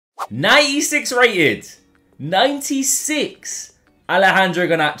96 rated. 96. Alejandro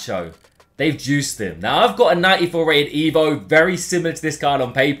Garnacho. They've juiced him. Now, I've got a 94 rated Evo. Very similar to this card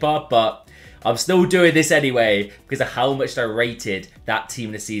on paper, but I'm still doing this anyway because of how much I rated that Team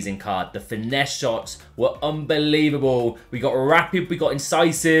of the Season card. The finesse shots were unbelievable. We got rapid, we got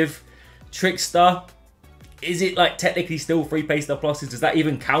incisive. Trickster. Is it like technically still 3 playstyle pluses? Does that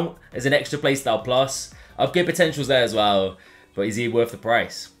even count as an extra playstyle plus? I've good potentials there as well. But is he worth the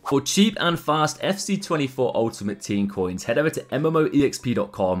price? For cheap and fast FC24 Ultimate Team coins, head over to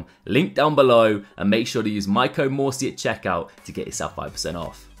MMOEXP.com, link down below, and make sure to use my code Morsey at checkout to get yourself 5%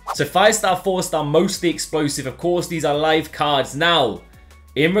 off. So 5-star, 4-star, mostly explosive. Of course, these are live cards. Now,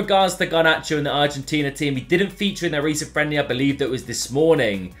 in regards to Garnacho and the Argentina team, he didn't feature in their recent friendly. I believe that was this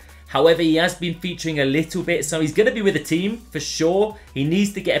morning. However, he has been featuring a little bit, so he's going to be with the team for sure. He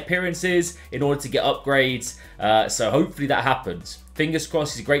needs to get appearances in order to get upgrades, so hopefully that happens. Fingers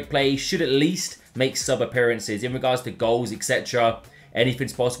crossed, he's a great player. He should at least make sub appearances. In regards to goals, etc.,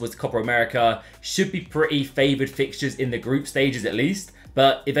 anything's possible with Copa America. Should be pretty favoured fixtures in the group stages at least.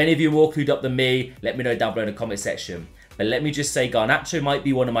 But if any of you are more clued up than me, let me know down below in the comment section. But let me just say, Garnacho might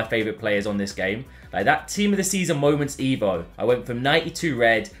be one of my favourite players on this game. Like that Team of the Season moments Evo, I went from 92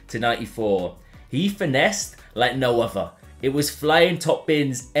 red to 94. He finessed like no other. It was flying top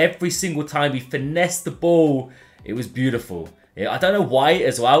bins every single time he finessed the ball. It was beautiful. I don't know why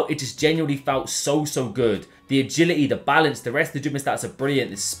as well. It just genuinely felt so good. The agility, the balance, the rest of the dribbling stats are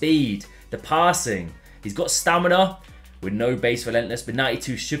brilliant. The speed, the passing. He's got stamina with no base relentless, but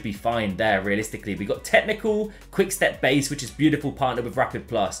 92 should be fine there realistically. We got technical, quick step base, which is beautiful, partnered with rapid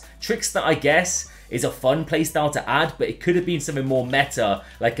plus. Trickster, I guess, is a fun playstyle to add, but it could have been something more meta,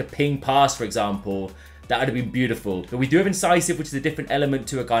 like a ping pass, for example. That would have been beautiful. But we do have incisive, which is a different element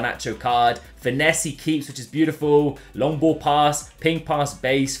to a Garnacho card. Finesse he keeps, which is beautiful. Long ball pass, ping pass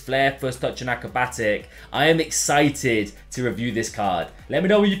base, flair, first touch, and acrobatic. I am excited to review this card. Let me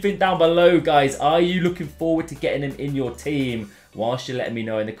know what you think down below, guys. Are you looking forward to getting him in your team? Whilst you're letting me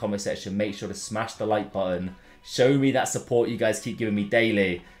know in the comment section, make sure to smash the like button. Show me that support you guys keep giving me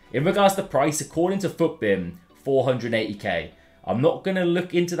daily. In regards to price, according to FUTBIM, 480k. I'm not going to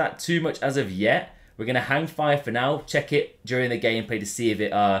look into that too much as of yet. We're going to hang fire for now, check it during the gameplay to see if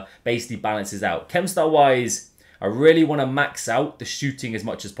it basically balances out. Chemstar wise, I really want to max out the shooting as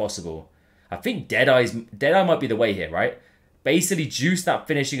much as possible. I think Deadeye might be the way here, right? Basically juice that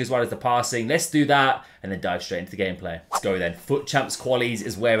finishing as well as the passing. Let's do that and then dive straight into the gameplay. Let's go then. Foot Champs qualies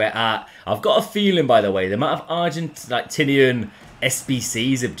is where we're at. I've got a feeling, by the way, the amount of Argentinian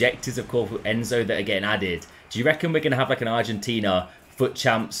SBCs, objectives, of course, with Enzo that are getting added. Do you reckon we're going to have like an Argentina Foot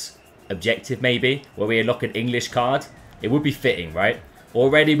Champs objective maybe, where we unlock an English card? It would be fitting, right?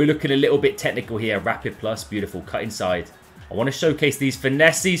 Already we're looking a little bit technical here. Rapid plus, beautiful, cut inside. I want to showcase these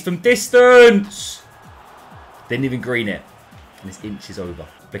finesses from distance. Didn't even green it. And it's inches over.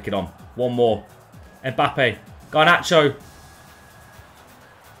 Flick it on. One more. Mbappe. Garnacho.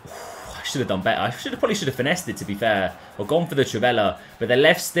 I should have done better. I probably should have finessed it, to be fair. Or gone for the Trivella. But the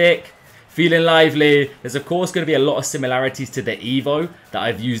left stick, feeling lively. There's of course going to be a lot of similarities to the Evo that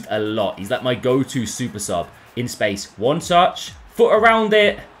I've used a lot. He's like my go-to super sub. In space. One touch. Foot around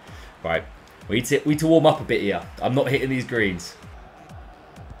it. Right. We need to warm up a bit here. I'm not hitting these greens.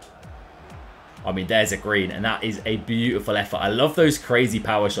 I mean, there's a green. And that is a beautiful effort. I love those crazy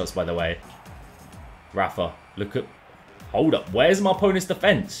power shots, by the way. Rafa. Look at... Hold up. Where's my opponent's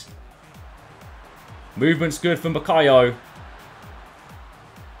defense? Movement's good from Bakayo.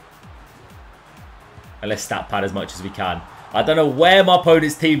 And let's stat pad as much as we can. I don't know where my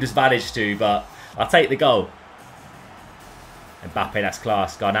opponent's team just vanished to, but I'll take the goal. Mbappe, that's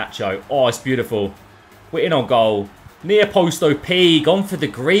class. Garnacho. Oh, it's beautiful. We're in on goal. Near post OP. Gone for the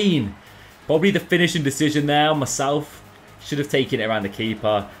green. Probably the finishing decision there myself. Should have taken it around the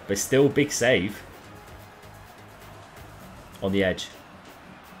keeper. But still, big save. On the edge.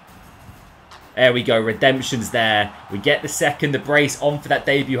 There we go. Redemption's there. We get the second. The brace on for that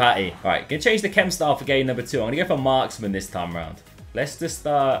debut Hattie. Alright, going to change the chem style for game number 2. I'm going to go for marksman this time around. Let's just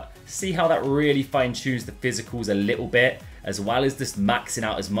see how that really fine-tunes the physicals a little bit, as well as just maxing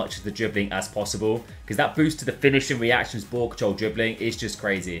out as much of the dribbling as possible, because that boost to the finishing, reactions, ball control, dribbling is just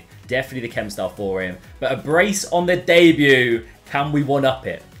crazy. Definitely the chem style for him. But a brace on the debut. Can we one-up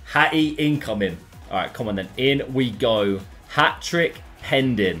it? Hattie incoming. Alright, come on then. In we go. Hat-trick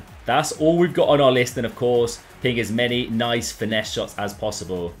pending. That's all we've got on our list, and of course, ping as many nice finesse shots as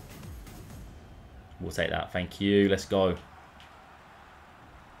possible. We'll take that. Thank you. Let's go.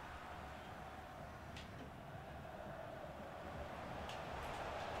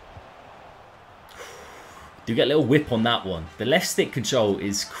 Do get a little whip on that one. The left stick control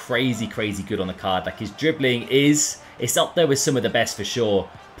is crazy, crazy good on the card. Like, his dribbling it's up there with some of the best for sure.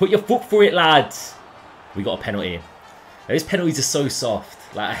 Put your foot through it, lads. We got a penalty. Those penalties are so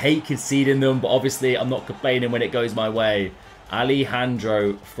soft. Like, I hate conceding them, but obviously I'm not complaining when it goes my way.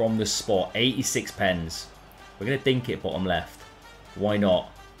 Alejandro from the spot, 86 pens. We're going to dink it bottom left. Why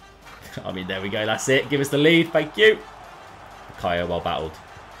not? I mean, there we go. That's it. Give us the lead. Thank you. Kaya, well battled.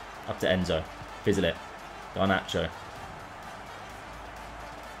 Up to Enzo. Fizzle it. Garnacho.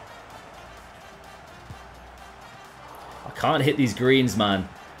 I can't hit these greens, man.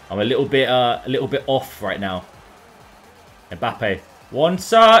 I'm a little bit off right now. Mbappe. One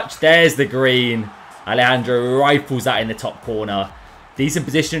touch. There's the green. Alejandro rifles that in the top corner. Decent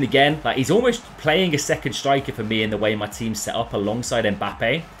position again. Like, he's almost playing a second striker for me in the way my team's set up alongside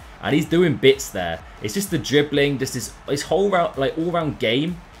Mbappe. And he's doing bits there. It's just the dribbling, just his whole round, like all-round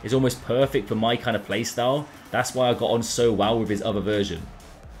game is almost perfect for my kind of play style. That's why I got on so well with his other version.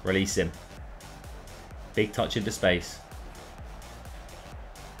 Release him. Big touch into space.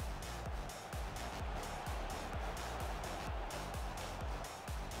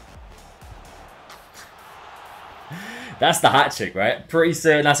 That's the hat-trick, right? Pretty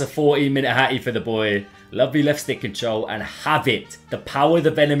certain that's a 14-minute hattie for the boy. Lovely left stick control and have it. The power, the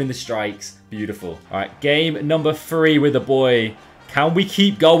venom in the strikes. Beautiful. All right, game number 3 with the boy. Can we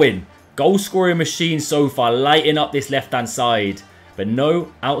keep going? Goal scoring machine so far, lighting up this left-hand side. But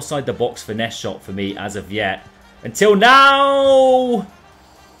no outside the box finesse shot for me as of yet. Until now!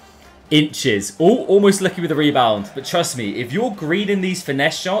 Inches. Oh, almost lucky with the rebound. But trust me, if you're greening these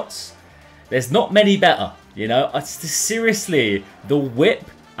finesse shots, there's not many better. You know, seriously, the whip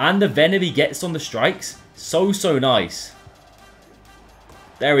and the venom he gets on the strikes, so nice.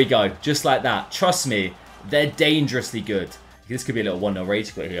 There we go, just like that. Trust me, they're dangerously good. This could be a little 1-0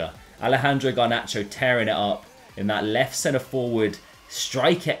 rage quit here. Alejandro Garnacho tearing it up in that left centre forward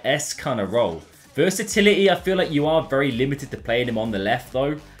striker-esque kind of role. Versatility, I feel like you are very limited to playing him on the left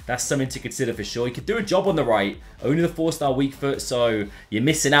though. That's something to consider for sure. He could do a job on the right. Only the 4-star weak foot, so you're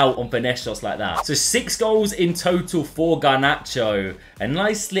missing out on finesse shots like that. So 6 goals in total for Garnacho. A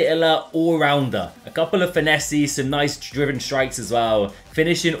nice little all-rounder. A couple of finesses, some nice driven strikes as well.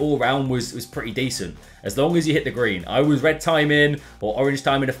 Finishing all-round was pretty decent. As long as you hit the green. I was red timing or orange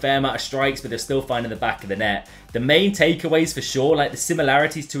timing a fair amount of strikes, but they're still finding the back of the net. The main takeaways for sure, like the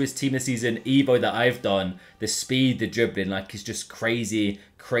similarities to his team this season, Evo that I've done, the speed, the dribbling, like it's just crazy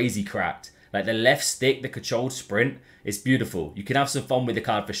cracked. Like the left stick, the controlled sprint, it's beautiful. You can have some fun with the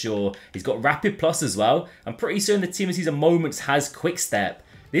card for sure. He's got rapid plus as well. I'm pretty certain the team this season moments has quick step.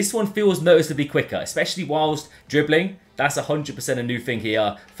 This one feels noticeably quicker, especially whilst dribbling. That's 100% a new thing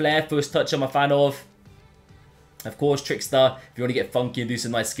here. Flair, first touch I'm a fan of. Of course, Trickster, if you want to get funky and do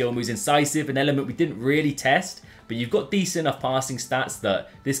some nice skill moves. Incisive, an element we didn't really test, but you've got decent enough passing stats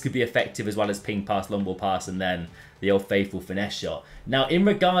that this could be effective as well as ping pass, long ball pass, and then the old faithful finesse shot. Now, in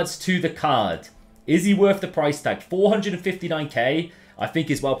regards to the card, is he worth the price tag? 459k, I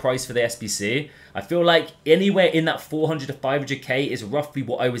think is well priced for the SBC. I feel like anywhere in that 400 to 500k is roughly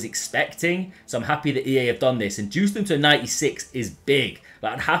what I was expecting. So I'm happy that EA have done this. And juiced them to a 96 is big.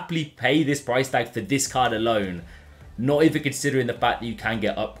 Like, I'd happily pay this price tag for this card alone. Not even considering the fact that you can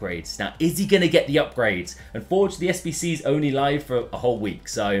get upgrades. Now, is he going to get the upgrades? Unfortunately, the SBC is only live for a whole week.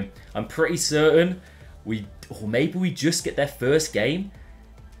 So I'm pretty certain or maybe we just get their first game.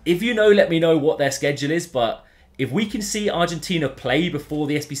 If you know, let me know what their schedule is. But if we can see Argentina play before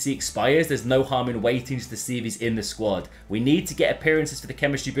the SBC expires, there's no harm in waiting just to see if he's in the squad. We need to get appearances for the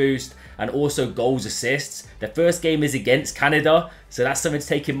chemistry boost and also goals, assists. Their first game is against Canada, so that's something to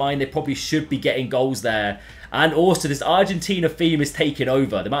take in mind. They probably should be getting goals there. And also, this Argentina theme is taking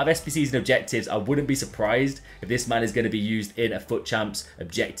over. The amount of SBCs and objectives, I wouldn't be surprised if this man is going to be used in a FUT Champs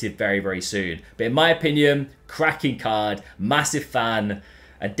objective very soon. But in my opinion, cracking card, massive fan,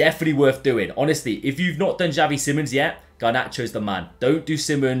 and definitely worth doing. Honestly, if you've not done Xavi Simons yet, Garnacho's the man. Don't do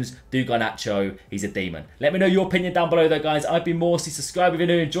Simons, do Garnacho. He's a demon. Let me know your opinion down below though, guys. I've been Morsey. Subscribe if you're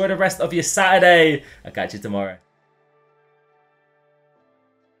new. Enjoy the rest of your Saturday. I'll catch you tomorrow.